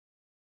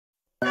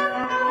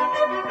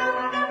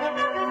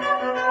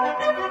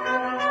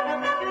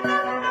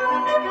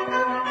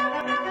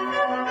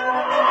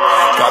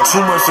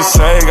too much to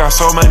say, got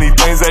so many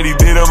things that he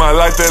did in my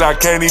life that I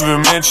can't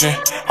even mention.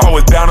 I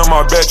was down on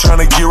my bed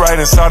trying to get right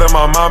inside of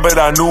my mind, but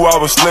I knew I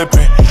was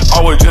slipping.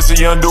 I was just a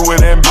young dude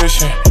with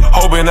ambition,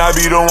 hoping I'd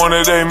be the one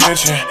that they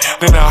mention.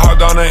 Then I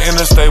hopped on the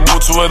interstate,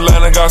 moved to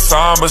Atlanta, got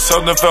signed, but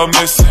something felt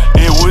missing.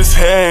 It was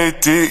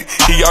hectic,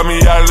 he got me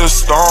out of the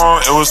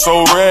storm. It was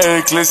so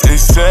reckless,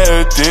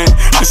 accepted.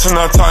 This is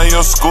not time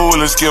your school,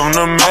 let's give them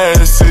the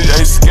message.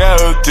 Ain't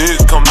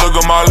skeptics, come look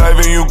at my life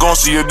and you gon'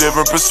 see a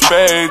different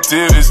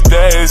perspective. It's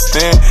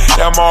destined,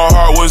 yeah, my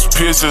heart was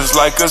pierced just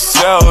like a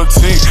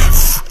Celtic.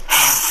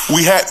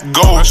 We had to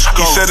go.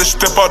 He said to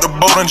step out the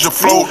boat and just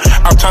float.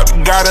 I'm top to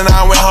God and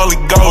I went Holy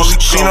Ghost.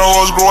 Seen the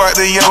rose grow out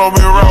the yellow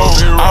brick road.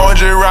 I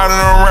was just riding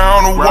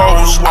around the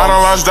woes. I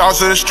done launched out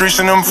to the streets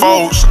and them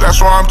folks.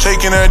 That's why I'm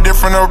taking a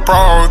different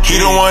approach.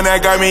 He the one that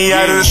got me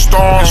out of the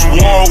storm. This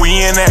war, we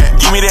in that.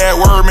 Give me that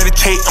word,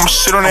 meditate, I'ma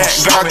sit on that.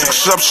 God took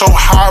us up so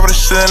high, but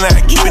it's still in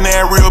that. Keeping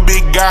that real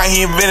big guy,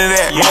 he invented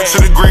that. Went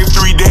to the grave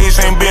 3 days,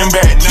 ain't been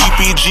back.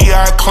 TPG,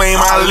 I claim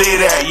I live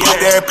that.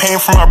 Put that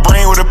pain from my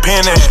brain with a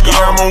pen at. Yeah,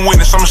 I'm a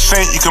witness, I'm a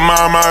saint, you can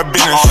mind my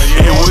business.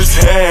 It was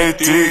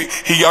hectic,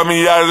 he got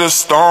me out of the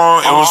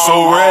storm. It was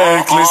so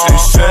reckless,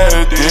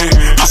 accepted.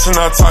 This is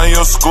not time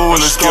your school,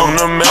 let's give them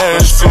the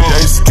message.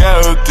 They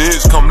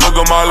skeptics, come look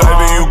at my life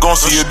and you gon'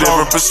 see a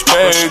different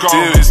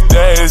perspective. It's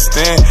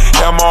destined,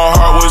 yeah, my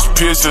heart was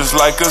pierced just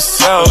like a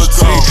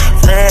Celtic.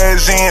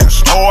 Presents,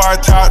 oh, I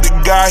talked to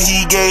God,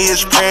 he gave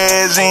his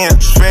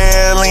presents.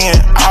 Fell in,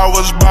 I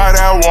was by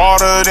that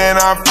water, then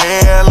I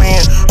fell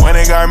in. When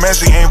it got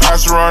messy, ain't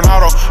past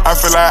Ronaldo. I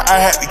feel like I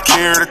had to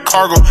carry the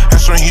cargo.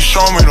 That's when he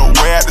showed me the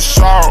way at the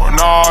sorrow.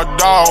 Nah,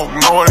 dog,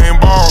 no, it ain't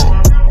borrowed.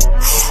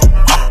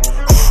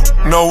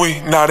 No, we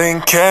not in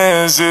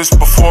Kansas.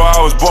 Before I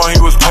was born, he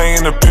was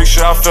painting the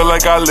picture. I feel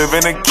like I live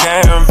in a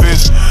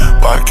canvas.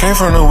 But I came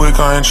from the wick,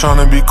 I ain't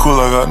tryna be cool.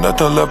 I got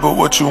nothing left but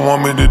what you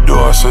want me to do.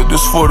 I said,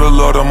 this for the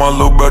Lord and my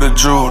little brother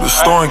Drew. The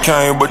storm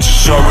came, but you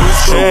sure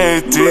was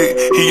hectic.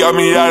 He got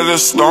me out of the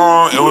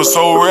storm. It was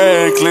so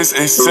reckless,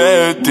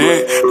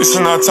 accepted. This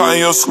is not time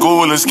your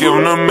school, let's give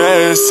them the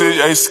message.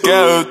 Ain't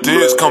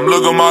skeptics, come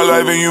look at my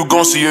life and you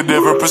gon' see a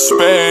different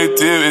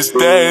perspective. It's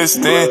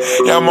destined,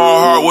 yeah, my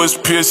heart was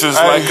pierced just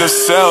like a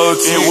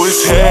Celtic. It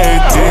was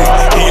hectic,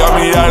 he got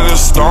me out of the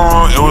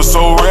storm. It was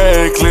so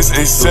reckless,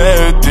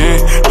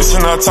 accepted. This is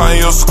not time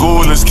your school,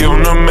 let's give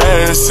them the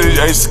message.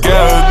 Ain't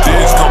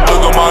skeptics, come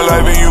look at my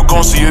life and you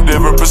gon' see a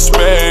different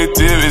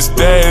perspective. It's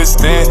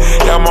destined,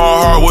 yeah, my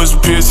heart was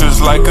pierced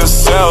just like a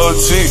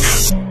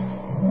Celtic.